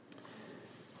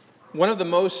One of the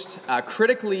most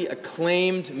critically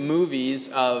acclaimed movies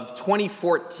of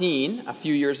 2014, a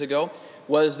few years ago,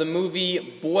 was the movie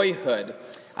Boyhood,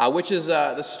 which is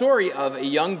the story of a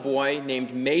young boy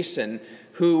named Mason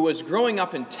who was growing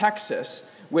up in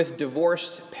Texas with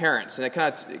divorced parents. And it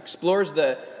kind of explores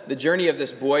the journey of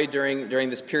this boy during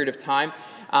this period of time.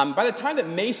 By the time that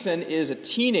Mason is a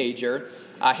teenager,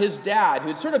 his dad,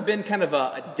 who'd sort of been kind of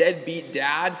a deadbeat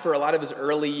dad for a lot of his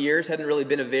early years, hadn't really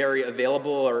been very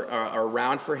available or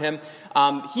around for him,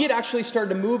 he had actually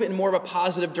started to move in more of a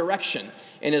positive direction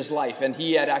in his life. And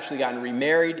he had actually gotten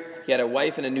remarried. He had a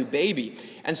wife and a new baby.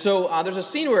 And so there's a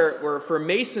scene where for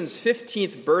Mason's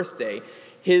 15th birthday,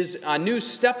 his new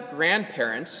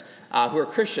step-grandparents, who are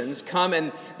Christians, come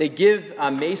and they give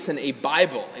Mason a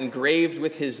Bible engraved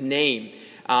with his name.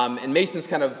 And Mason's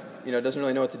kind of, doesn't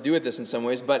really know what to do with this in some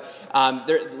ways. But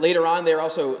later on,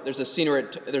 there's a scene where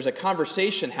there's a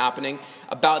conversation happening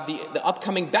about the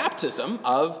upcoming baptism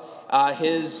of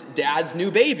his dad's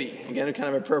new baby. Again,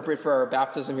 kind of appropriate for our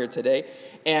baptism here today.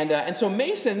 And so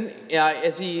Mason,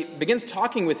 as he begins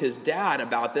talking with his dad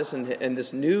about this and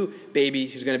this new baby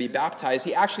who's going to be baptized,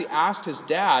 he actually asked his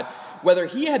dad whether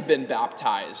he had been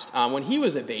baptized when he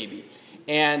was a baby.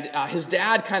 And his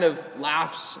dad kind of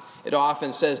laughs it off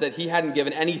and says that he hadn't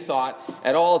given any thought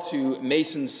at all to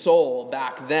Mason's soul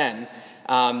back then.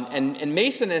 And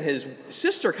Mason and his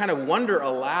sister kind of wonder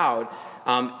aloud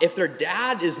if their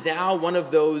dad is now one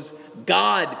of those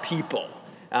God people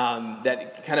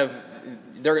that kind of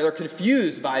they're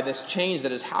confused by this change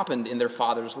that has happened in their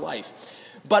father's life.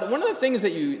 But one of the things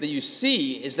that you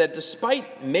see is that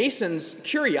despite Mason's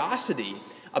curiosity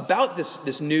about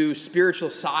this new spiritual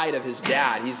side of his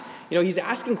dad, he's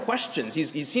asking questions.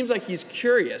 He seems like he's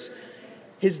curious.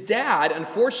 His dad,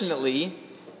 unfortunately,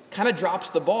 kind of drops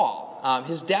the ball.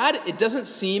 His dad, it doesn't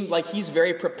seem like he's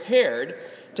very prepared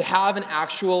to have an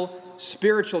actual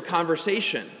spiritual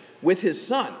conversation with his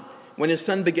son when his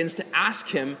son begins to ask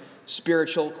him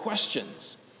spiritual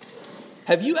questions.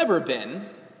 Have you ever been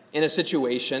in a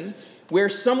situation where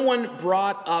someone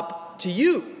brought up to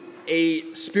you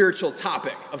a spiritual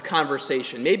topic of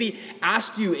conversation, maybe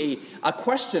asked you a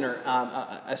question or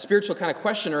a spiritual kind of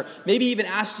question, or maybe even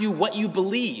asked you what you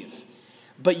believe,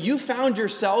 but you found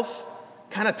yourself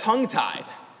kind of tongue-tied,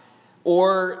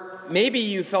 or maybe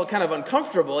you felt kind of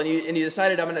uncomfortable and you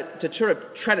decided I'm going to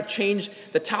try to change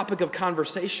the topic of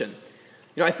conversation.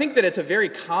 I think that it's a very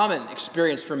common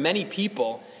experience for many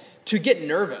people to get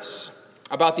nervous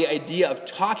about the idea of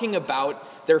talking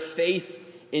about their faith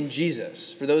in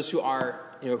Jesus, for those who are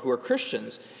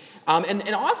Christians.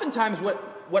 And oftentimes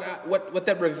what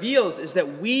that reveals is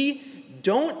that we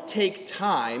don't take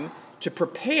time to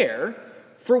prepare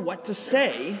for what to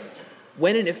say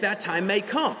when and if that time may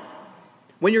come.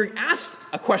 When you're asked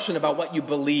a question about what you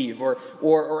believe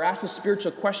or asked a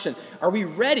spiritual question, are we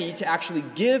ready to actually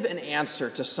give an answer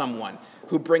to someone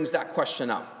who brings that question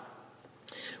up?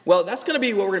 Well, that's going to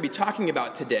be what we're going to be talking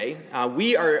about today.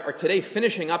 We are today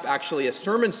finishing up actually a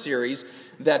sermon series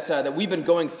that we've been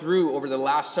going through over the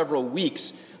last several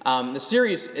weeks. The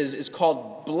series is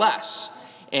called Bless,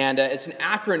 and it's an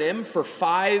acronym for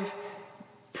 5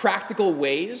 practical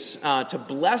ways to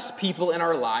bless people in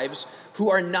our lives who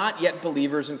are not yet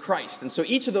believers in Christ. And so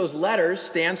each of those letters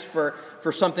stands for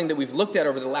something that we've looked at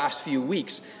over the last few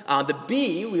weeks. The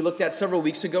B, we looked at several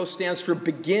weeks ago, stands for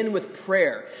begin with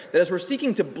prayer. That as we're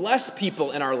seeking to bless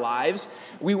people in our lives,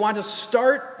 we want to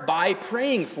start by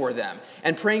praying for them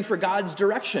and praying for God's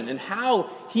direction and how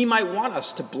He might want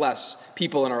us to bless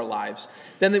people in our lives.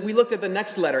 Then we looked at the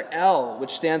next letter, L,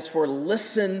 which stands for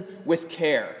listen with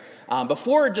care.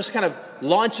 Before just kind of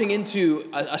launching into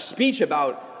a speech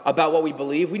about what we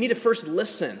believe, we need to first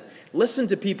listen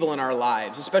to people in our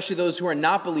lives, especially those who are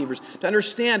not believers, to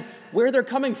understand where they're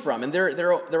coming from and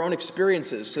their own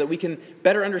experiences so that we can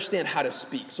better understand how to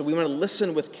speak. So we want to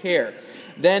listen with care.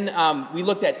 Then we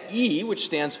looked at E, which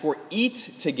stands for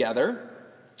eat together,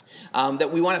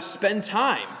 that we want to spend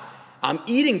time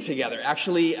eating together,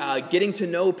 actually getting to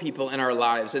know people in our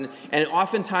lives. And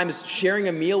oftentimes sharing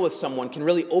a meal with someone can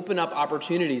really open up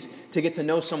opportunities to get to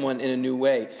know someone in a new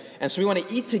way. And so we want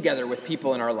to eat together with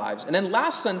people in our lives. And then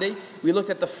last Sunday, we looked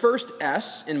at the first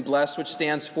S in Bless, which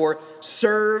stands for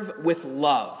serve with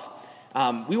love.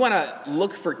 We want to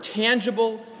look for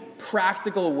tangible,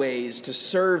 practical ways to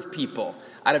serve people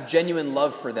out of genuine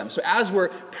love for them. So as we're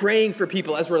praying for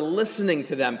people, as we're listening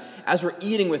to them, as we're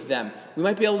eating with them, we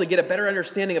might be able to get a better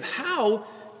understanding of how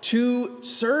to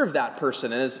serve that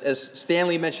person. And as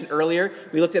Stanley mentioned earlier,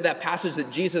 we looked at that passage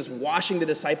that Jesus washing the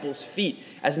disciples' feet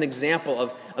as an example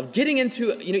of getting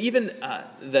into even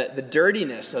the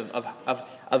dirtiness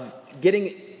of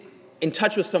getting in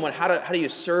touch with someone, how do you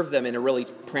serve them in a really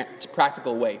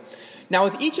practical way? Now,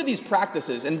 with each of these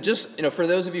practices, and just for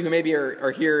those of you who maybe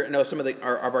are here, know some of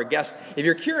our guests, if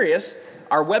you're curious,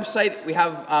 our website, we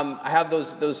have I have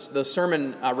those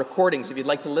sermon recordings. If you'd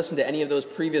like to listen to any of those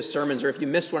previous sermons, or if you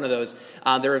missed one of those,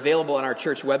 they're available on our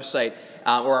church website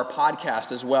or our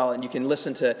podcast as well, and you can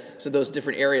listen to those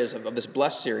different areas of this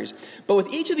Blessed series. But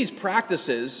with each of these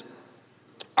practices,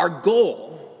 our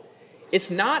goal, it's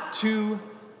not to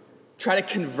try to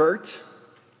convert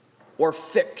or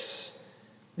fix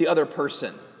the other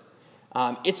person.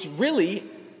 It's really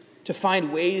to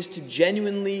find ways to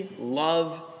genuinely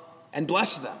love and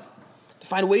bless them, to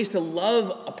find ways to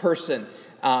love a person.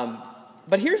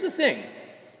 But here's the thing.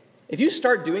 If you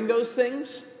start doing those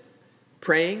things,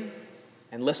 praying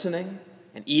and listening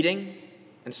and eating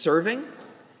and serving,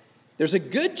 there's a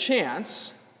good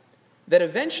chance that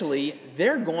eventually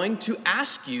they're going to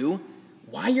ask you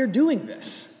why you're doing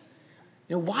this.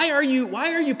 Why are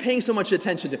you paying so much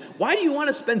attention to? Why do you want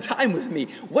to spend time with me?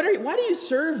 Why do you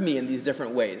serve me in these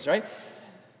different ways, right?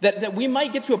 That we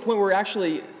might get to a point where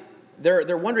actually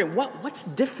they're wondering, what's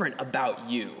different about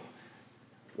you?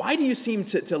 Why do you seem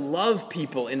to love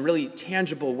people in really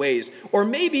tangible ways? Or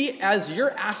maybe as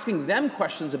you're asking them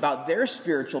questions about their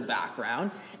spiritual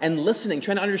background and listening,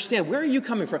 trying to understand, where are you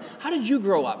coming from? How did you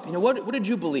grow up? What did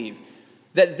you believe?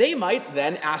 That they might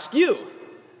then ask you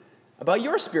about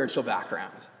your spiritual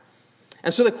background.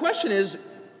 And so the question is,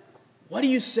 what do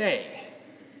you say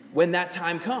when that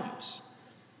time comes?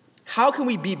 How can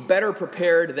we be better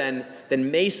prepared than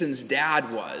Mason's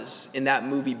dad was in that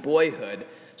movie Boyhood,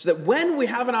 so that when we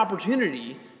have an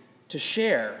opportunity to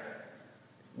share,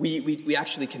 we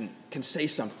actually can say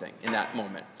something in that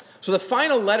moment? So the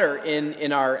final letter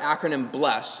in our acronym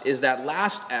BLESS is that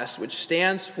last S, which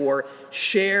stands for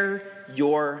share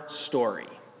your story.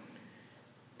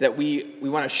 That we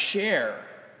want to share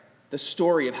the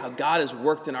story of how God has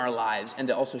worked in our lives and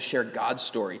to also share God's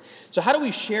story. So how do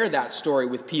we share that story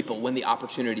with people when the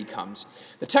opportunity comes?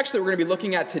 The text that we're going to be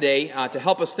looking at today to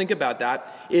help us think about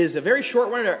that is a very short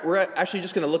one. We're actually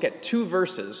just going to look at 2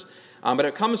 verses, but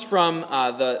it comes from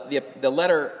the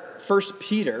letter 1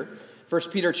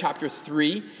 Peter chapter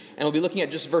 3, and we'll be looking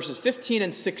at just verses 15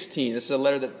 and 16. This is a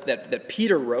letter that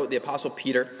Peter wrote, the Apostle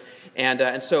Peter.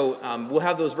 And so we'll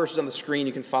have those verses on the screen.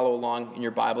 You can follow along in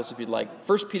your Bibles if you'd like.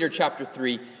 1 Peter chapter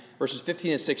 3, verses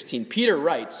 15 and 16. Peter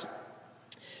writes,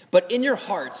 "But in your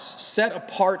hearts set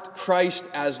apart Christ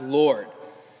as Lord.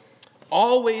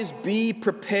 Always be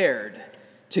prepared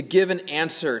to give an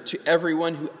answer to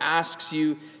everyone who asks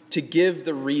you to give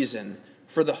the reason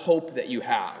for the hope that you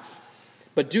have.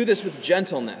 But do this with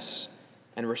gentleness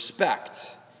and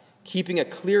respect, keeping a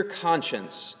clear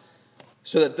conscience,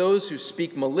 so that those who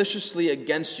speak maliciously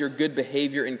against your good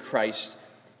behavior in Christ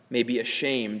may be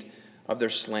ashamed of their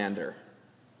slander."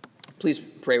 Please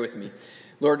pray with me.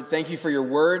 Lord, thank you for your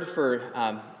word,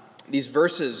 for these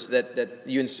verses that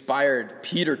you inspired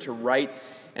Peter to write.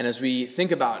 And as we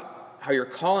think about how you're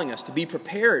calling us to be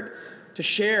prepared to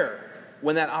share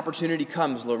when that opportunity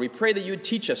comes, Lord, we pray that you would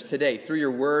teach us today through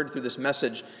your word, through this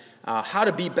message, how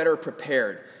to be better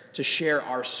prepared to share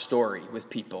our story with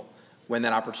people when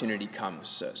that opportunity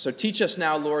comes. So teach us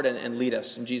now, Lord, and lead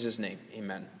us. In Jesus' name,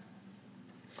 amen.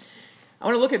 I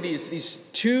want to look at these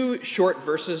 2 short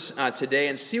verses today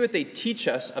and see what they teach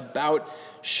us about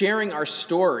sharing our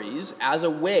stories as a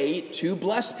way to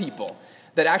bless people.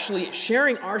 That actually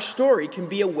sharing our story can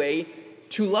be a way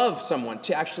to love someone,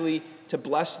 to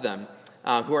bless them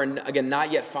who are, again,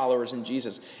 not yet followers in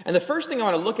Jesus. And the first thing I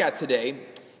want to look at today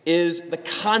is the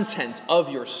content of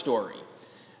your story.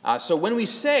 So when we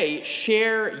say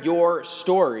share your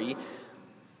story,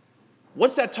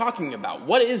 what's that talking about?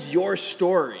 What is your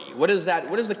story? What is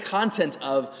the content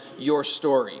of your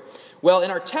story? Well,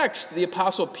 in our text, the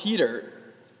Apostle Peter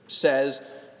says,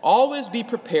 "Always be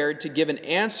prepared to give an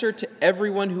answer to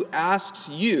everyone who asks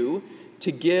you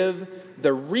to give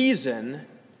the reason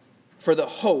for the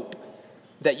hope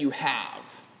that you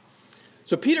have."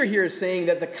 So Peter here is saying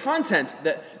that the content,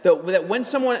 that when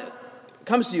someone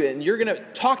comes to you and you're going to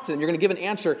talk to them, you're going to give an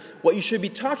answer, what you should be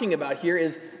talking about here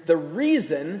is the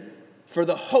reason for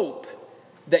the hope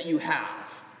that you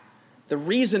have. The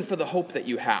reason for the hope that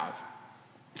you have.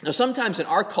 Now, sometimes in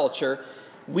our culture,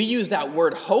 we use that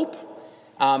word hope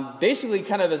basically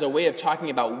kind of as a way of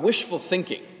talking about wishful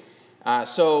thinking.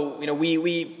 So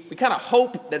we kind of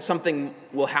hope that something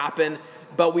will happen,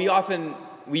 but we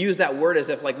use that word as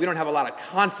if we don't have a lot of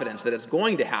confidence that it's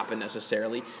going to happen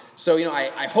necessarily. So,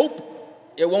 I hope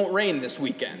it won't rain this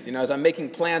weekend. As I'm making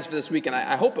plans for this weekend,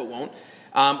 I hope it won't.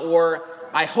 Or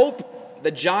I hope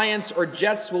the Giants or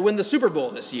Jets will win the Super Bowl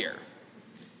this year.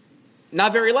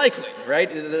 Not very likely, right?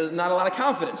 There's not a lot of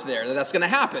confidence there that that's going to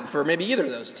happen for maybe either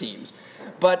of those teams.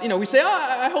 But, we say,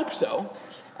 I hope so.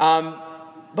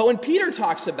 But when Peter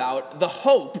talks about the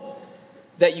hope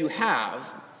that you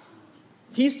have,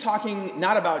 he's talking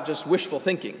not about just wishful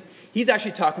thinking. He's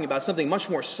actually talking about something much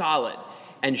more solid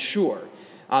and sure.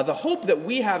 The hope that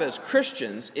we have as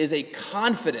Christians is a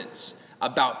confidence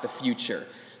about the future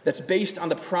that's based on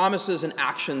the promises and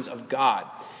actions of God.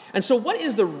 And so what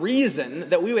is the reason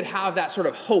that we would have that sort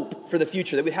of hope for the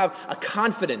future, that we have a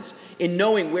confidence in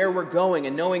knowing where we're going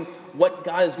and knowing what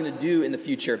God is going to do in the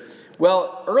future?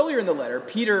 Well, earlier in the letter,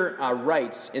 Peter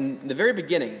writes in the very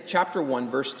beginning, chapter 1,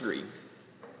 verse 3.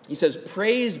 He says,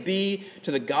 "Praise be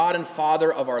to the God and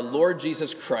Father of our Lord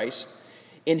Jesus Christ.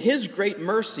 In his great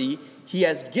mercy, he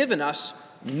has given us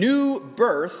new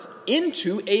birth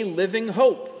into a living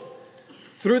hope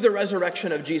through the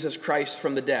resurrection of Jesus Christ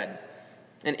from the dead,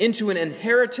 and into an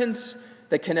inheritance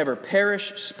that can never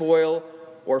perish, spoil,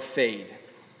 or fade."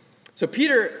 So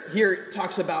Peter here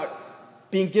talks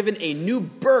about being given a new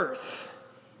birth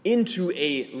into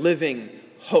a living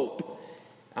hope.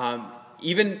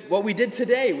 Even what we did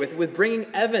today with bringing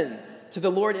Evan to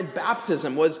the Lord in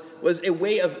baptism was a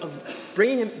way of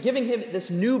giving him this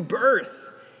new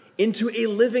birth into a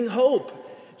living hope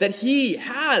that he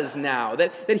has now,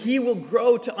 that he will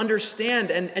grow to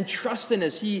understand and trust in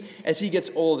as he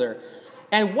gets older.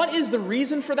 And what is the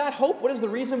reason for that hope? What is the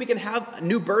reason we can have a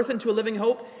new birth into a living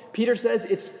hope? Peter says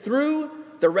it's through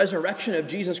the resurrection of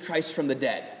Jesus Christ from the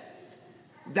dead.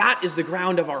 That is the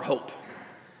ground of our hope.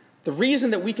 The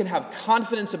reason that we can have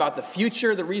confidence about the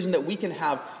future, the reason that we can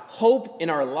have hope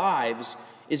in our lives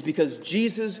is because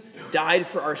Jesus died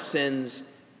for our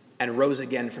sins and rose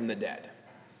again from the dead.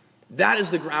 That is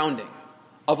the grounding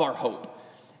of our hope.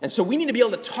 And so we need to be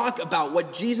able to talk about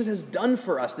what Jesus has done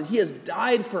for us, that he has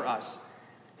died for us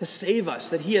to save us,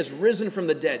 that he has risen from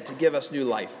the dead to give us new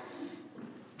life.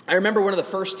 I remember one of the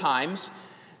first times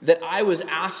that I was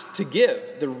asked to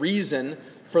give the reason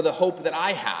for the hope that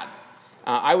I had.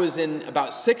 I was in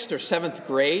about 6th or 7th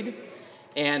grade,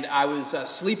 and I was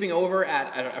sleeping over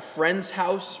at a friend's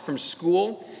house from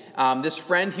school. This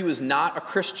friend, he was not a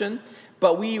Christian,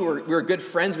 but we were good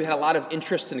friends. We had a lot of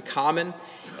interests in common,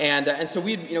 and so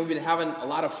we'd been having a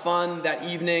lot of fun that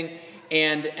evening.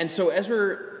 And so as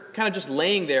we're kind of just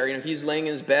laying there, he's laying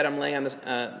in his bed, I'm laying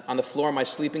on the floor in my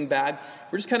sleeping bag.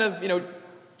 We're just kind of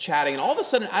chatting, and all of a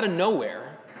sudden, out of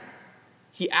nowhere,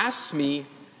 he asks me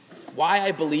why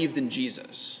I believed in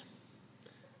Jesus.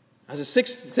 I was a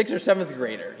 6th or 7th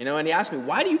grader, and he asked me,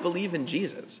 "Why do you believe in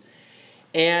Jesus?"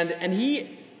 And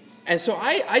so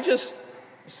I just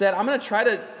said, I'm going to try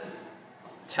to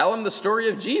tell him the story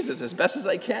of Jesus as best as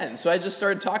I can. So I just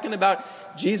started talking about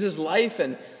Jesus' life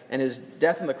and his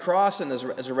death on the cross and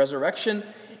his resurrection.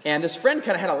 And this friend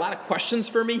kind of had a lot of questions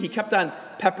for me. He kept on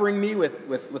peppering me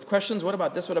with questions. What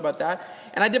about this? What about that?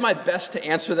 And I did my best to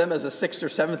answer them as a 6th or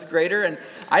 7th grader. And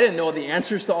I didn't know the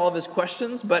answers to all of his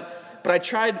questions, but I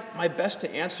tried my best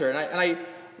to answer. And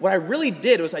what I really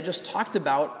did was I just talked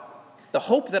about the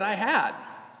hope that I had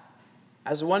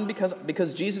as one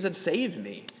because Jesus had saved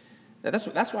me.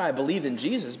 That's why I believed in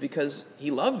Jesus, because he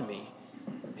loved me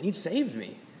and he'd saved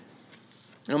me.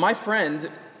 My friend,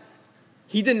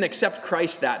 he didn't accept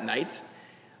Christ that night,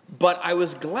 but I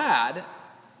was glad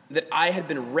that I had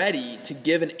been ready to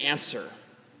give an answer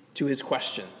to his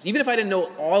questions. Even if I didn't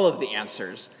know all of the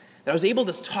answers, that I was able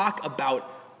to talk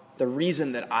about the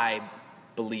reason that I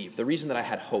believed, the reason that I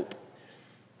had hope.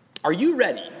 Are you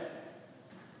ready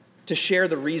to share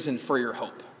the reason for your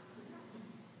hope?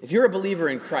 If you're a believer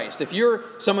in Christ, if you're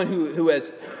someone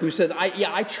who says,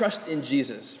 I trust in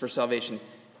Jesus for salvation,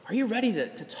 are you ready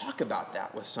to talk about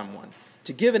that with someone?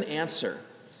 To give an answer?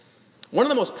 One of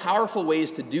the most powerful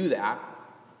ways to do that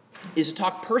is to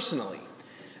talk personally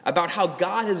about how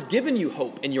God has given you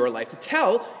hope in your life, to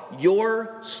tell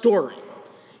your story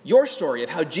of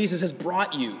how Jesus has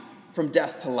brought you from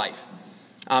death to life.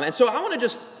 And so I want to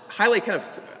just highlight kind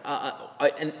of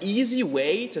an easy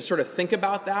way to sort of think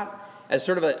about that as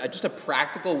sort of just a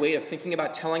practical way of thinking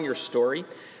about telling your story.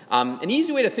 An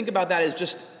easy way to think about that is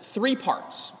just 3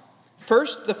 parts.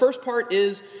 The first part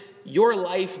is your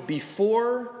life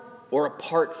before or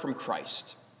apart from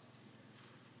Christ.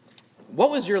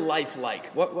 What was your life like?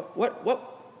 What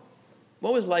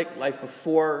was life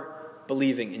before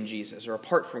believing in Jesus or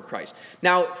apart from Christ?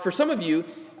 Now, for some of you,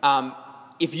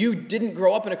 if you didn't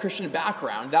grow up in a Christian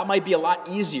background, that might be a lot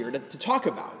easier to talk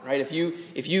about, right? If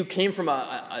you came from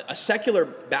a secular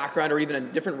background or even a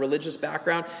different religious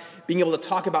background, being able to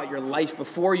talk about your life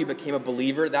before you became a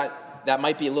believer, that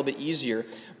might be a little bit easier.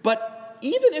 But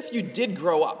even if you did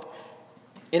grow up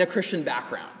in a Christian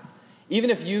background, Even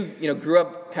if you grew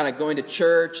up kind of going to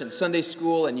church and Sunday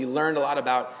school and you learned a lot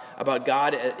about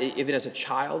God even as a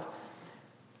child,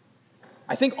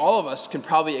 I think all of us can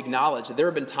probably acknowledge that there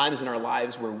have been times in our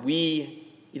lives where we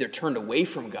either turned away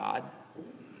from God,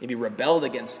 maybe rebelled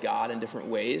against God in different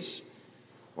ways,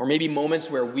 or maybe moments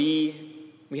where we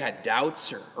had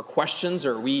doubts or questions,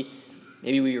 or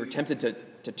maybe we were tempted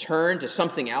to turn to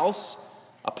something else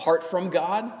apart from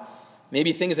God.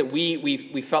 Maybe things that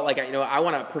we felt like, I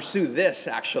want to pursue this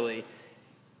actually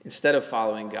instead of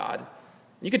following God.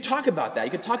 You could talk about that.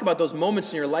 You could talk about those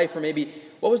moments in your life, or maybe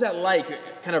what was that like,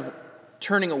 kind of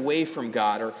turning away from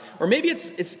God, or maybe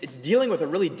it's dealing with a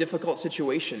really difficult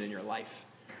situation in your life.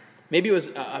 Maybe it was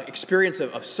an experience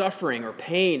of suffering or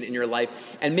pain in your life,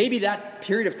 and maybe that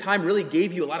period of time really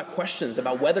gave you a lot of questions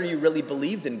about whether you really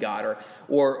believed in God,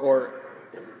 or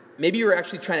maybe you were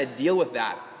actually trying to deal with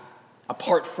that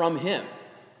apart from Him.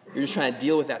 You're just trying to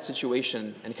deal with that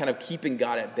situation and kind of keeping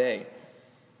God at bay.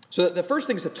 So the first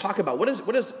thing is to talk about what does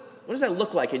that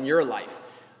look like in your life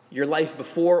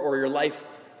before or your life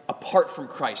apart from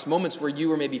Christ, moments where you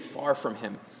were maybe far from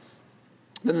Him.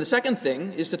 Then the second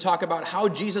thing is to talk about how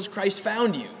Jesus Christ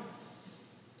found you.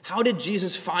 How did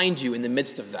Jesus find you in the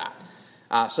midst of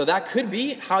that? So that could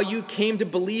be how you came to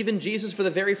believe in Jesus for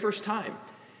the very first time.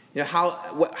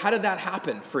 How did that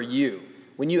happen for you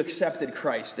when you accepted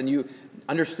Christ and you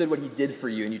understood what He did for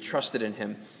you and you trusted in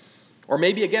Him? Or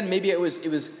maybe it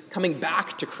was coming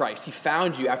back to Christ. He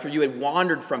found you after you had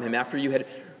wandered from Him, after you had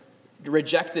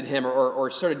rejected Him or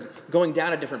started going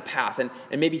down a different path, and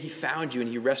maybe He found you and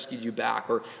He rescued you back.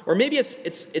 Or maybe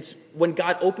it's when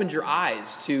God opened your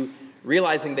eyes to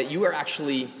realizing that you are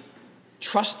actually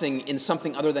trusting in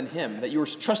something other than Him, that you were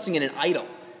trusting in an idol,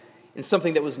 in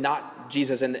something that was not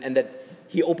Jesus, and that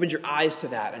He opened your eyes to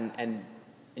that, and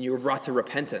you were brought to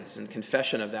repentance and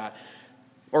confession of that.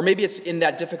 Or maybe it's in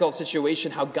that difficult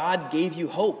situation how God gave you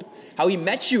hope, how He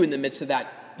met you in the midst of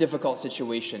that difficult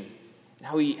situation, and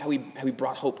how he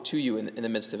brought hope to you in the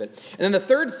midst of it. And then the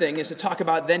third thing is to talk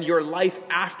about then your life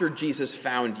after Jesus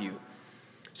found you.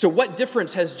 So what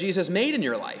difference has Jesus made in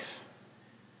your life?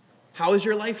 How has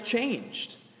your life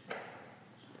changed?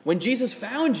 When Jesus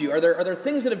found you, are there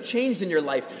things that have changed in your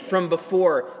life from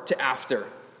before to after?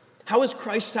 How has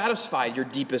Christ satisfied your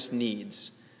deepest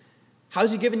needs? How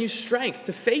has He given you strength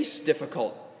to face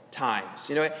difficult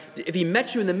times? If He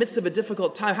met you in the midst of a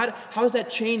difficult time, how has that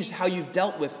changed how you've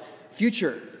dealt with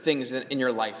future things in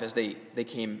your life as they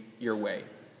came your way?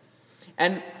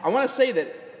 And I want to say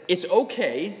that it's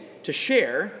okay to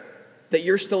share that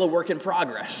you're still a work in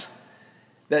progress.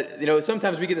 That,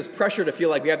 sometimes we get this pressure to feel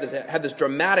like we have this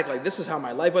dramatic, like, this is how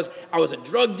my life was. I was a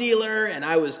drug dealer, and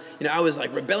I was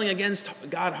like rebelling against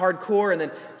God hardcore, and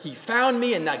then He found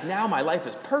me, and like now my life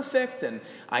is perfect, and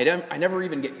I never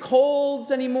even get colds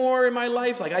anymore in my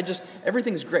life. Like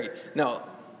everything's great. No,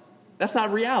 that's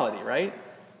not reality, right?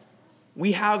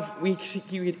 We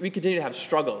continue to have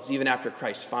struggles even after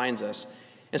Christ finds us.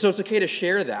 And so it's okay to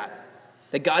share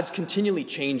that God's continually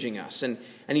changing us, and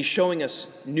He's showing us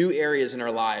new areas in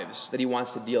our lives that He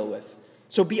wants to deal with.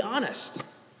 So be honest.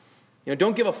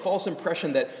 Don't give a false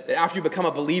impression that after you become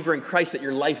a believer in Christ that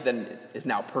your life then is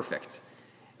now perfect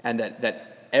and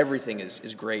that everything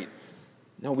is great.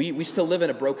 No, we still live in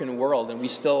a broken world, and we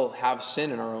still have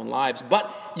sin in our own lives. But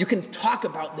you can talk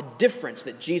about the difference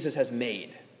that Jesus has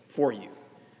made for you,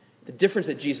 the difference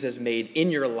that Jesus has made in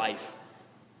your life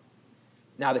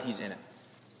now that He's in it.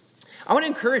 I want to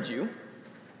encourage you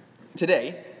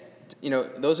today,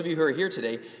 those of you who are here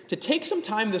today, to take some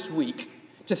time this week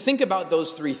to think about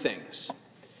those three things,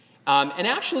 and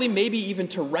actually maybe even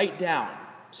to write down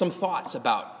some thoughts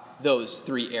about those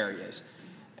three areas.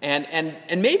 And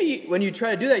maybe when you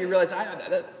try to do that, you realize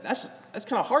that's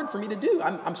kind of hard for me to do.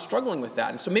 I'm struggling with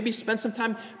that. And so maybe spend some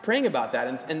time praying about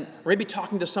that and maybe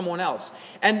talking to someone else.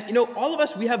 And, all of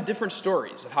us, we have different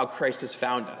stories of how Christ has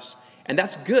found us. And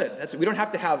that's good. We don't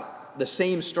have to have the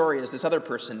same story as this other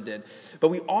person did. But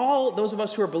those of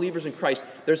us who are believers in Christ,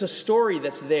 there's a story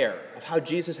that's there of how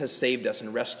Jesus has saved us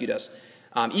and rescued us.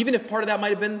 Even if part of that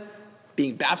might have been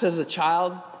being baptized as a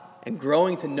child and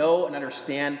growing to know and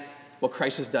understand what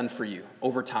Christ has done for you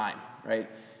over time, right?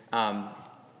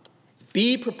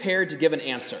 Be prepared to give an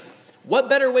answer. What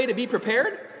better way to be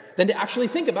prepared than to actually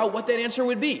think about what that answer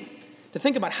would be? To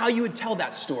think about how you would tell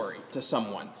that story to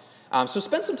someone. So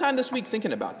spend some time this week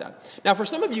thinking about that. Now, for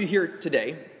some of you here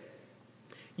today,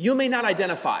 you may not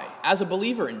identify as a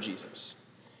believer in Jesus.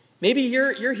 Maybe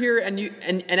you're here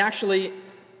and actually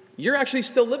you're actually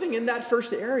still living in that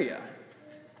first area.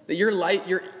 That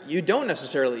you don't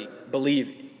necessarily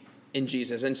believe in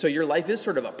Jesus, and so your life is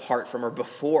sort of apart from or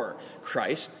before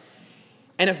Christ.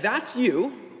 And if that's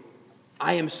you,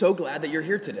 I am so glad that you're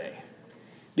here today,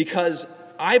 because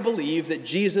I believe that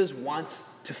Jesus wants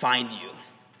to find you,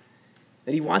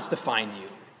 that he wants to find you,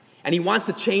 and he wants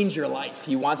to change your life.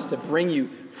 He wants to bring you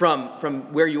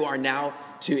from where you are now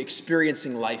to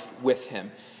experiencing life with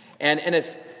him. And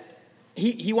if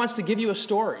he wants to give you a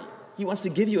story, he wants to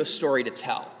give you a story to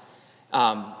tell,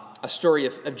 a story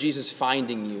of Jesus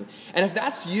finding you. And if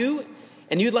that's you,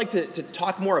 and you'd like to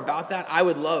talk more about that, I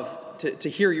would love to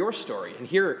hear your story and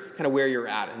hear kind of where you're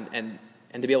at and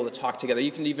to be able to talk together.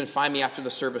 You can even find me after the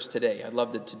service today. I'd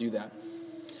love to do that.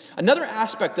 Another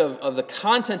aspect of the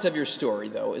content of your story,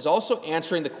 though, is also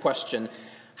answering the question,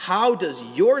 how does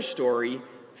your story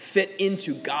fit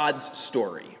into God's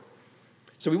story?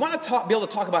 So we want to be able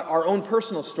to talk about our own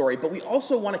personal story, but we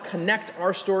also want to connect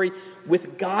our story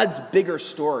with God's bigger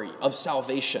story of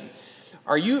salvation.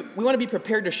 We want to be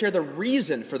prepared to share the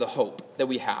reason for the hope that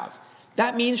we have.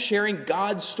 That means sharing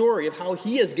God's story of how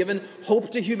he has given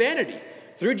hope to humanity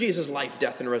through Jesus' life,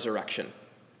 death, and resurrection.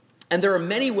 And there are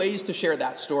many ways to share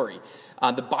that story.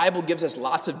 The Bible gives us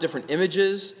lots of different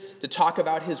images to talk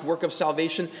about his work of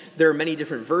salvation. There are many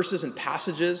different verses and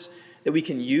passages that we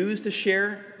can use to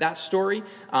share that story.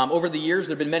 Over the years,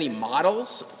 there have been many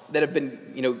models that have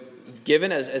been,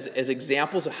 given as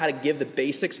examples of how to give the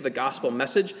basics of the gospel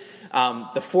message.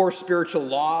 The 4 spiritual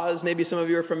laws, maybe some of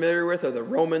you are familiar with, or the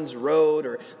Romans Road,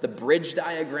 or the bridge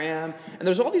diagram. And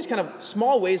there's all these kind of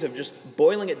small ways of just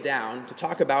boiling it down to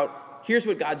talk about, here's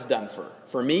what God's done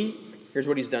for me, here's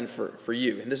what he's done for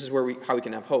you. And this is how we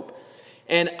can have hope.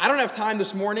 And I don't have time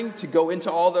this morning to go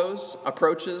into all those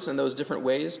approaches and those different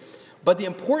ways. But the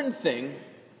important thing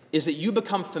is that you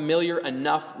become familiar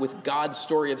enough with God's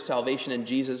story of salvation in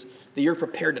Jesus that you're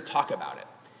prepared to talk about it.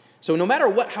 So no matter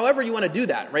what, however you want to do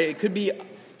that, right? It could be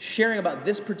sharing about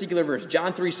this particular verse,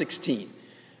 John 3:16,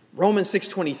 Romans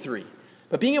 6:23.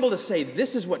 But being able to say,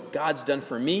 this is what God's done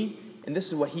for me, and this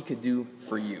is what he could do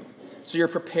for you. So you're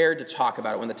prepared to talk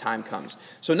about it when the time comes.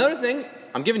 So another thing,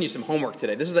 I'm giving you some homework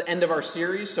today. This is the end of our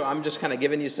series, so I'm just kind of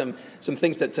giving you some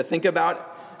things to think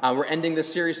about. We're ending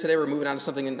this series today. We're moving on to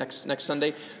something next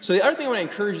Sunday. So the other thing I want to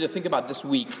encourage you to think about this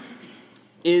week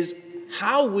is,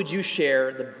 how would you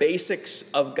share the basics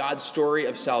of God's story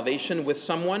of salvation with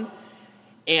someone?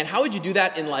 And how would you do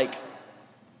that in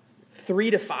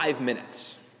 3 to 5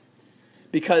 minutes?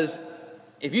 Because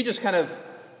if you just kind of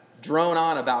drone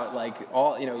on about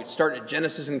start at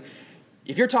Genesis, and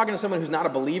if you're talking to someone who's not a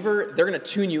believer, they're going to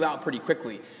tune you out pretty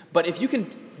quickly. But if you can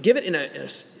give it in a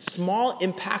small,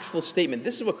 impactful statement,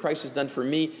 this is what Christ has done for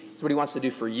me, it's what he wants to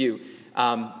do for you.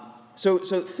 So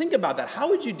think about that. How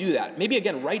would you do that? Maybe,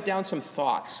 again, write down some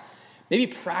thoughts. Maybe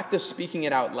practice speaking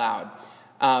it out loud.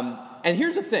 And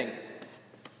here's the thing.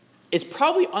 It's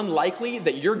probably unlikely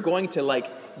that you're going to,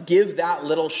 give that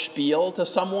little spiel to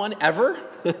someone ever.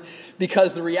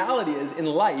 Because the reality is, in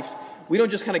life, we don't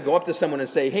just kind of go up to someone and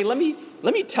say, hey, let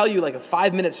me tell you a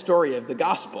 5-minute story of the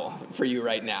gospel for you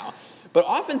right now. But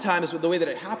oftentimes, the way that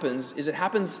it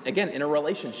happens, again, in a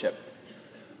relationship.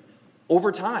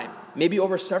 Over time, maybe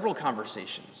over several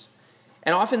conversations.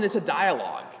 And often it's a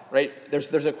dialogue, right?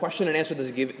 There's a question and answer, there's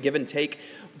a give and take.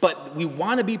 But we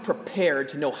want to be prepared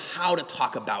to know how to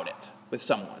talk about it with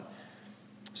someone.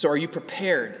 So are you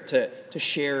prepared to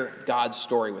share God's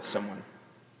story with someone?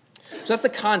 So that's the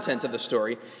content of the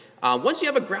story. Once you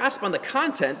have a grasp on the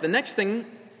content, the next thing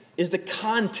is the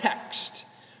context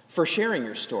for sharing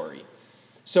your story.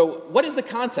 So what is the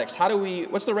context?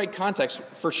 What's the right context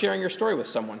for sharing your story with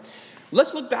someone?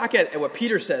 Let's look back at what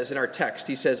Peter says in our text.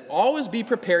 He says, always be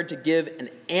prepared to give an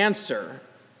answer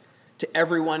to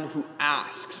everyone who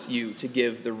asks you to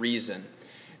give the reason.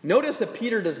 Notice that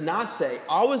Peter does not say,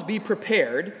 always be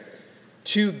prepared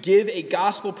to give a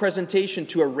gospel presentation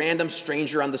to a random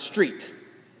stranger on the street.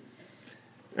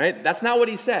 Right? That's not what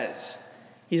he says.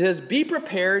 He says, be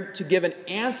prepared to give an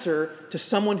answer to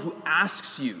someone who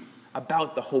asks you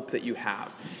about the hope that you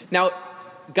have. Now,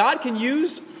 God can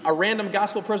use a random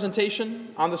gospel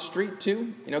presentation on the street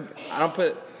too.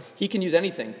 He can use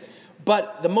anything.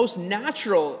 But the most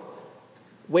natural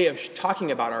way of talking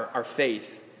about our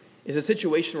faith is a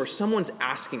situation where someone's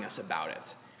asking us about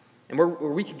it. And where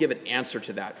we could give an answer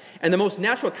to that. And the most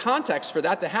natural context for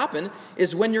that to happen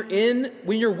is when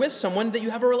you're with someone that you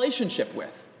have a relationship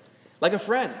with. Like a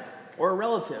friend, or a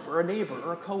relative, or a neighbor,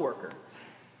 or a coworker.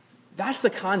 That's the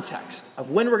context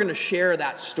of when we're going to share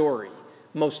that story,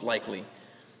 most likely.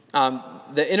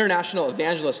 The international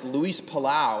evangelist Luis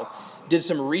Palau did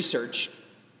some research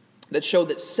that showed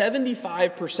that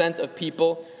 75% of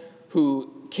people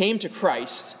who came to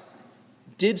Christ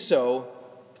did so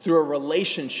through a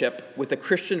relationship with a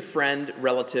Christian friend,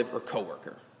 relative, or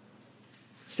coworker.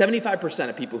 75%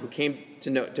 of people who came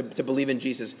to believe in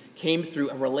Jesus came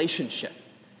through a relationship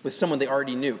with someone they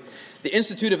already knew. The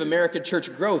Institute of American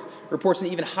Church Growth reports an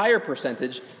even higher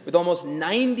percentage, with almost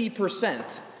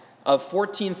 90% of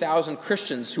 14,000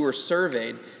 Christians who were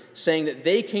surveyed saying that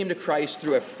they came to Christ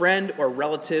through a friend or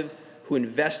relative who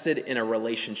invested in a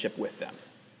relationship with them.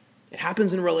 It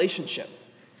happens in relationship.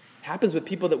 It happens with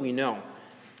people that we know.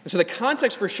 And so the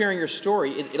context for sharing your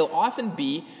story, it'll often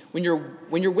be when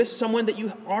you're with someone that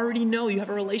you already know, you have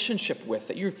a relationship with,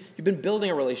 that you've been building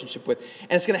a relationship with.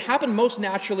 And it's going to happen most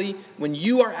naturally when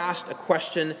you are asked a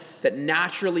question that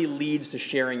naturally leads to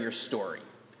sharing your story.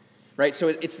 Right? So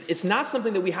it's not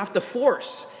something that we have to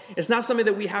force. It's not something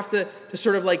that we have to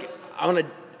sort of like, I want to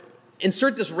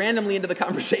insert this randomly into the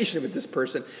conversation with this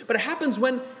person. But it happens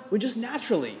when we just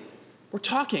naturally, we're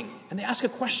talking and they ask a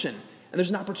question and there's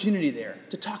an opportunity there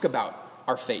to talk about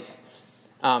our faith.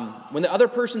 When the other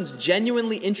person's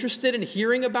genuinely interested in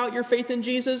hearing about your faith in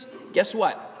Jesus, guess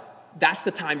what? That's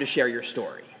the time to share your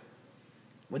story.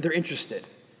 When they're interested,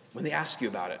 when they ask you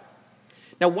about it.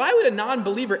 Now, why would a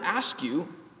non-believer ask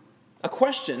you a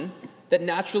question that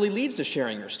naturally leads to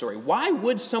sharing your story? Why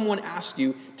would someone ask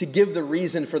you to give the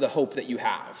reason for the hope that you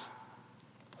have?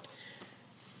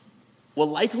 Well,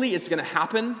 likely it's going to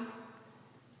happen,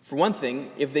 for one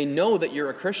thing, if they know that you're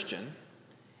a Christian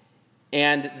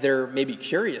and they're maybe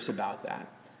curious about that.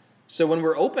 So when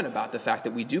we're open about the fact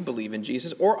that we do believe in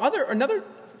Jesus, or another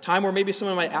time where maybe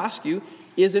someone might ask you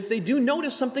is if they do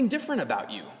notice something different about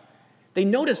you. They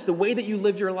notice the way that you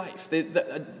live your life,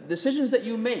 the decisions that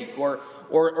you make, or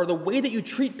the way that you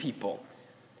treat people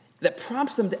that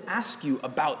prompts them to ask you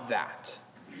about that.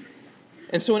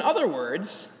 And so in other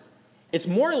words, it's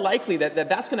more likely that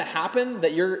that's going to happen,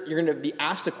 that you're going to be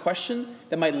asked a question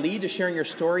that might lead to sharing your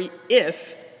story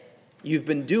if you've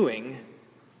been doing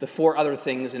the 4 other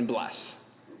things in Bless.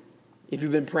 If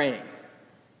you've been praying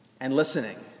and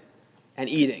listening and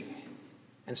eating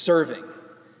and serving,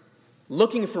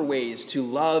 looking for ways to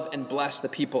love and bless the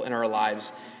people in our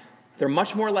lives, they're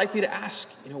much more likely to ask,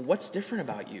 what's different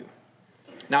about you?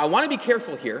 Now, I want to be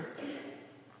careful here.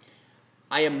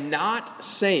 I am not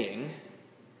saying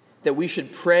that we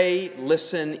should pray,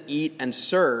 listen, eat, and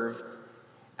serve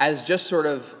as just sort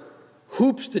of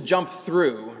hoops to jump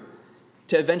through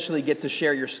to eventually get to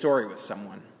share your story with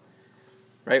someone,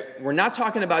 right? We're not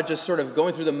talking about just sort of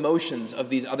going through the motions of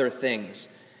these other things.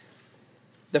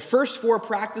 The first 4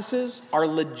 practices are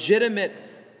legitimate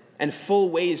and full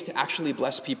ways to actually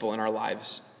bless people in our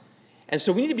lives. And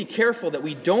so we need to be careful that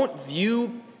we don't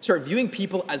start viewing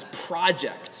people as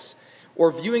projects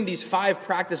or viewing these 5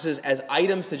 practices as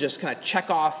items to just kind of check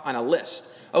off on a list.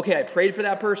 Okay, I prayed for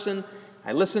that person,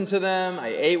 I listened to them, I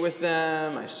ate with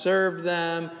them, I served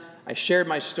them, I shared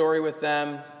my story with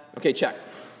them. Okay, check.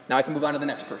 Now I can move on to the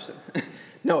next person.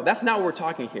 No, that's not what we're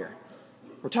talking here.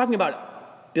 We're talking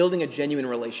about building a genuine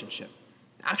relationship,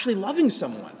 actually loving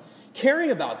someone,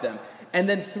 caring about them, and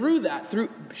then through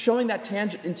showing that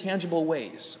intangible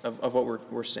ways of what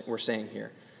we're saying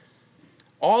here.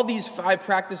 All these 5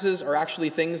 practices are actually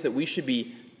things that we should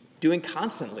be doing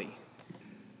constantly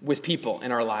with people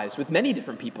in our lives, with many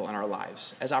different people in our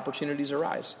lives, as opportunities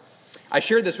arise. I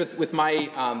shared this with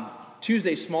my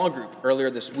Tuesday small group earlier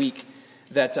this week,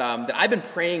 that I've been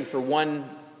praying for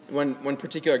one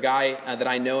particular guy that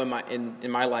I know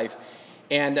in my life,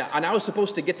 and I was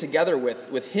supposed to get together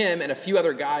with him and a few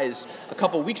other guys a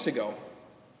couple weeks ago.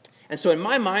 And so in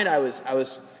my mind, I was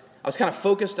kind of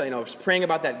focused. I was praying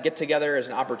about that get together as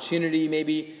an opportunity,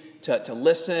 maybe to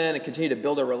listen and continue to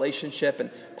build a relationship and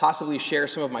possibly share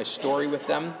some of my story with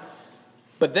them.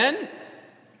 But then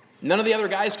none of the other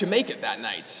guys could make it that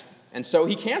night, and so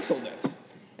he canceled it.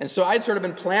 And so I'd sort of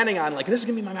been planning on, this is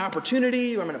going to be my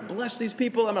opportunity. I'm going to bless these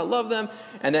people. I'm going to love them.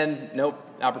 And then, nope,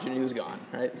 the opportunity was gone,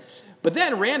 right? But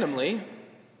then, randomly,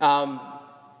 I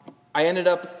ended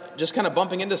up just kind of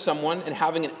bumping into someone and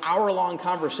having an hour-long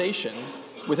conversation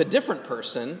with a different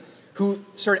person who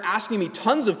started asking me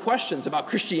tons of questions about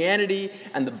Christianity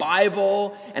and the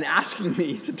Bible and asking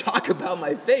me to talk about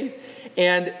my faith.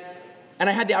 And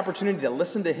I had the opportunity to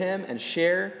listen to him and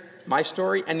share my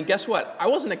story. And guess what? I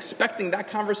wasn't expecting that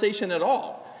conversation at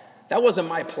all. That wasn't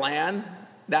my plan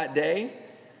that day.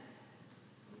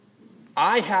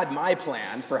 I had my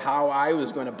plan for how I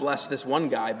was going to bless this one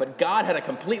guy, but God had a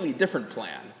completely different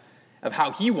plan of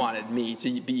how he wanted me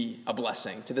to be a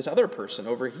blessing to this other person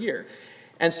over here.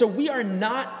 And so we are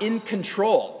not in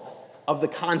control of the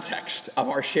context of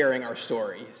our sharing our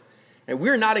stories. And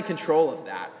we're not in control of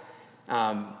that.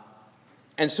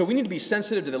 And so we need to be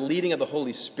sensitive to the leading of the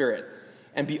Holy Spirit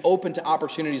and be open to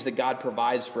opportunities that God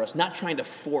provides for us, not trying to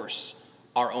force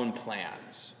our own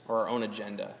plans or our own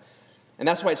agenda. And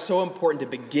that's why it's so important to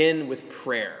begin with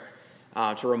prayer,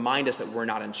 to remind us that we're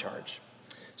not in charge.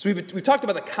 So we've talked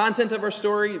about the content of our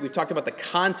story. We've talked about the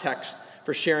context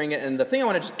for sharing it. And the thing I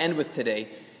want to just end with today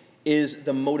is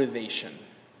the motivation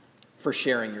for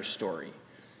sharing your story.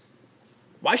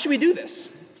 Why should we do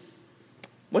this?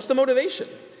 What's the motivation?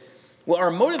 Well,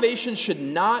 our motivation should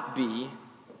not be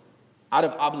out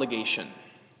of obligation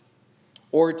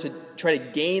or to try to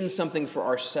gain something for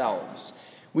ourselves.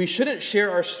 We shouldn't share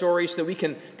our story so that we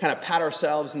can kind of pat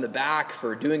ourselves in the back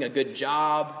for doing a good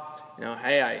job.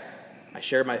 Hey, I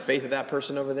shared my faith with that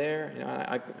person over there.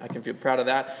 I can feel proud of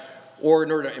that. Or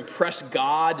in order to impress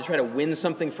God, to try to win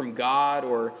something from God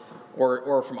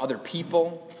or from other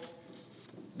people.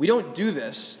 We don't do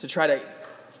this to try to,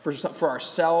 for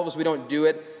ourselves. We don't do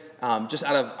it just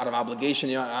out of obligation.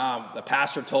 The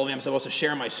pastor told me I'm supposed to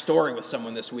share my story with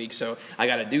someone this week, so I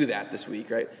got to do that this week,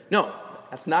 right? No,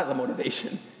 that's not the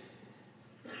motivation.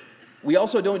 We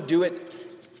also don't do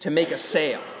it to make a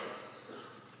sale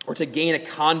or to gain a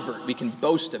convert we can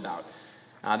boast about.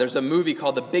 There's a movie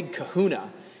called The Big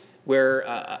Kahuna where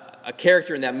a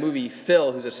character in that movie,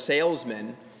 Phil, who's a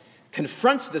salesman,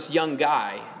 confronts this young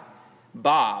guy,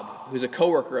 Bob, who's a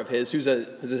coworker of his, who's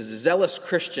a zealous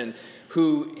Christian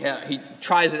who he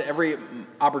tries at every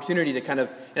opportunity to kind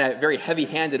of, in a very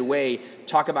heavy-handed way,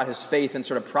 talk about his faith and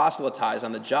sort of proselytize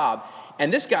on the job.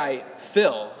 And this guy,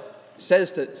 Phil,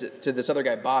 says to this other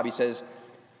guy, Bob, he says,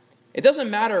 it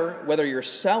doesn't matter whether you're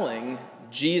selling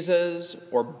Jesus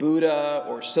or Buddha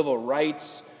or civil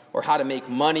rights or how to make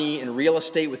money in real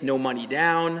estate with no money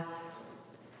down.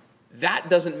 That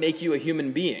doesn't make you a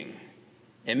human being.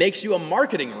 It makes you a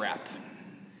marketing rep.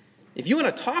 If you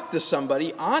want to talk to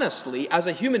somebody honestly as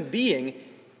a human being,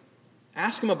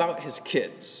 ask him about his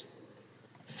kids.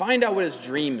 Find out what his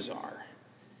dreams are.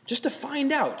 Just to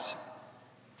find out.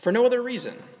 For no other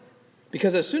reason.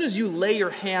 Because as soon as you lay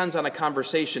your hands on a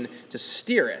conversation to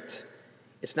steer it,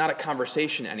 it's not a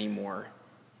conversation anymore.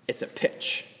 It's a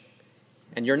pitch.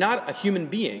 And you're not a human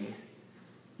being.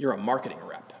 You're a marketing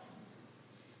rep.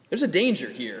 There's a danger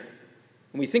here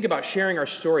when we think about sharing our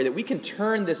story that we can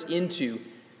turn this into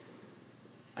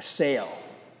a sale.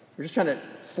 We're just trying to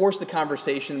force the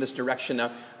conversation in this direction,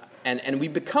 and we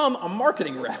become a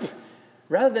marketing rep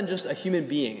rather than just a human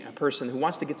being, a person who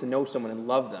wants to get to know someone and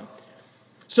love them.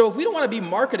 So if we don't want to be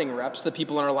marketing reps to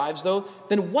people in our lives, though,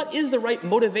 then what is the right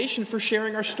motivation for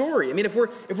sharing our story? I mean, if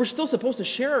we're still supposed to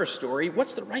share our story,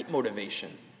 what's the right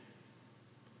motivation?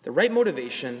 The right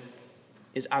motivation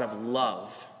is out of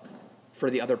love for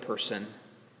the other person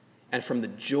and from the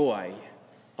joy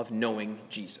of knowing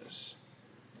Jesus.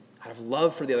 Out of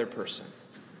love for the other person.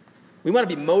 We want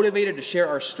to be motivated to share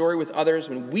our story with others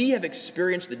when we have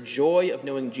experienced the joy of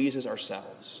knowing Jesus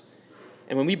ourselves.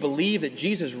 And when we believe that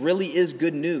Jesus really is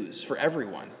good news for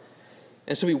everyone.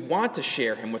 And so we want to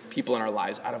share him with people in our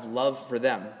lives out of love for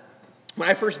them. When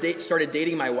I first started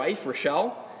dating my wife,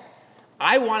 Rochelle,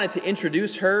 I wanted to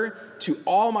introduce her to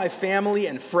all my family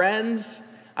and friends.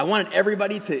 I wanted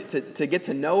everybody to get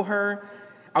to know her.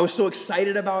 I was so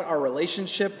excited about our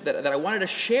relationship that I wanted to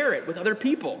share it with other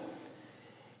people.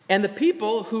 And the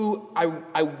people who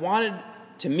I wanted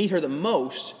to meet her the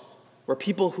most were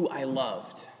people who I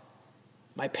loved.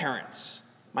 My parents,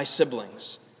 my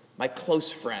siblings, my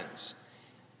close friends.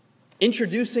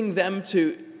 Introducing them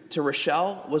to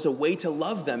Rochelle was a way to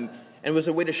love them and was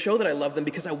a way to show that I loved them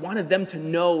because I wanted them to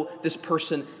know this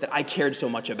person that I cared so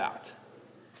much about.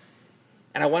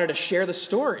 And I wanted to share the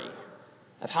story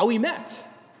of how we met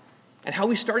and how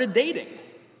we started dating.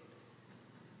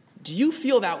 Do you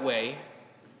feel that way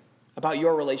about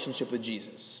your relationship with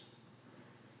Jesus?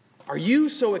 Are you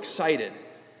so excited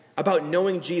about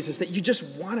knowing Jesus that you just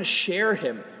want to share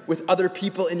him with other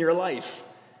people in your life?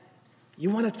 You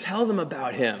want to tell them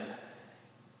about him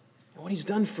and what he's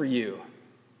done for you.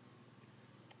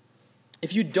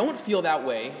 If you don't feel that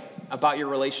way about your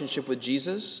relationship with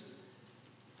Jesus,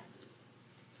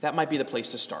 that might be the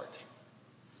place to start.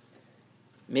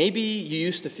 Maybe you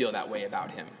used to feel that way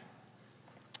about him,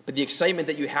 but the excitement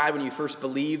that you had when you first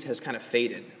believed has kind of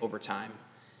faded over time.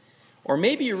 Or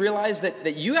maybe you realize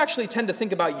that you actually tend to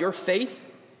think about your faith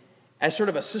as sort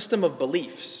of a system of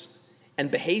beliefs and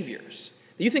behaviors.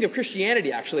 You think of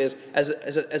Christianity actually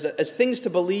as things to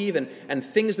believe and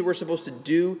things that we're supposed to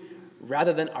do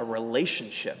rather than a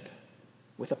relationship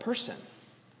with a person.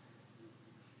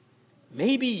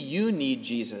 Maybe you need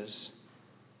Jesus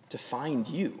to find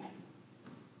you.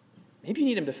 Maybe you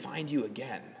need him to find you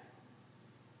again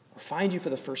or find you for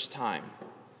the first time.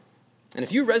 And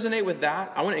if you resonate with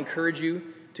that, I want to encourage you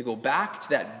to go back to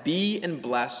that be and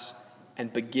bless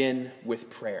and begin with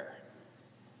prayer.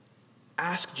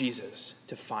 ask Jesus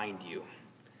to find you,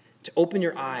 to open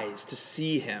your eyes to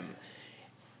see him.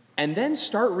 And then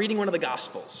start reading one of the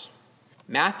Gospels.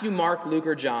 Matthew, Mark, Luke,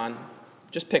 or John.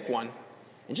 Just pick one.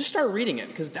 And just start reading it,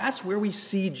 because that's where we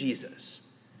see Jesus,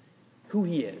 who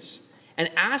he is. And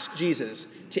ask Jesus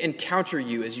to encounter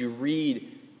you as you read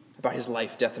about his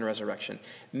life, death, and resurrection.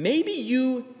 Maybe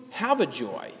you have a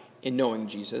joy in knowing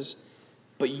Jesus,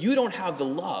 but you don't have the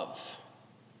love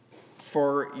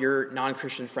for your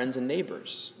non-Christian friends and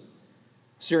neighbors.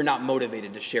 So you're not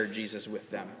motivated to share Jesus with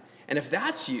them. And if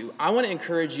that's you, I want to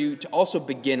encourage you to also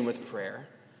begin with prayer.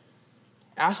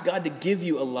 Ask God to give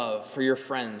you a love for your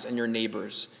friends and your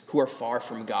neighbors who are far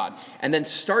from God. And then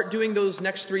start doing those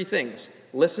next three things.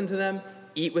 Listen to them,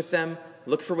 eat with them,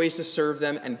 look for ways to serve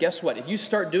them. And guess what? If you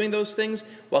start doing those things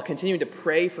while continuing to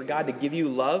pray for God to give you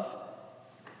love,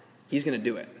 he's going to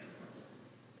do it.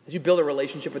 As you build a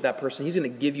relationship with that person, he's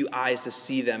going to give you eyes to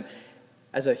see them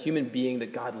as a human being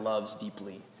that God loves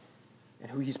deeply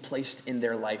and who he's placed in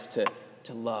their life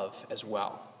to love as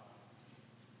well.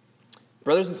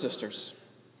 Brothers and sisters,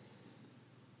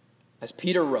 as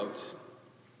Peter wrote,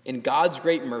 in God's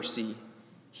great mercy,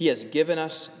 he has given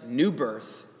us new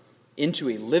birth into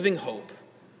a living hope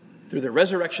through the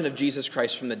resurrection of Jesus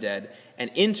Christ from the dead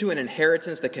and into an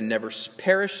inheritance that can never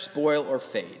perish, spoil, or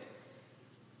fade.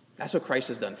 That's what Christ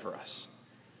has done for us.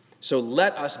 So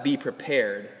let us be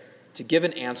prepared to give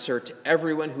an answer to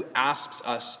everyone who asks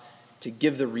us to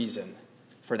give the reason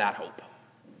for that hope,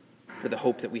 for the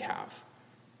hope that we have.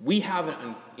 We have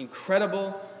an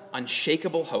incredible,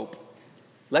 unshakable hope.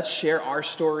 Let's share our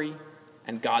story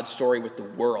and God's story with the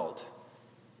world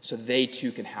so they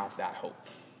too can have that hope.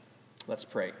 Let's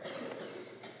pray.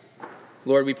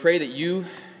 Lord, we pray that you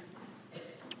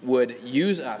would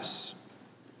use us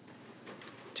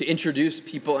to introduce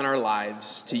people in our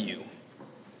lives to you.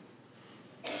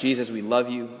 Jesus, we love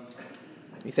you.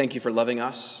 We thank you for loving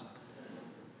us.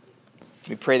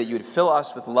 We pray that you would fill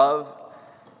us with love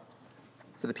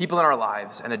for the people in our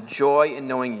lives and a joy in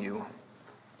knowing you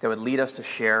that would lead us to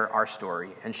share our story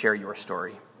and share your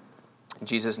story. In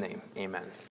Jesus' name, amen.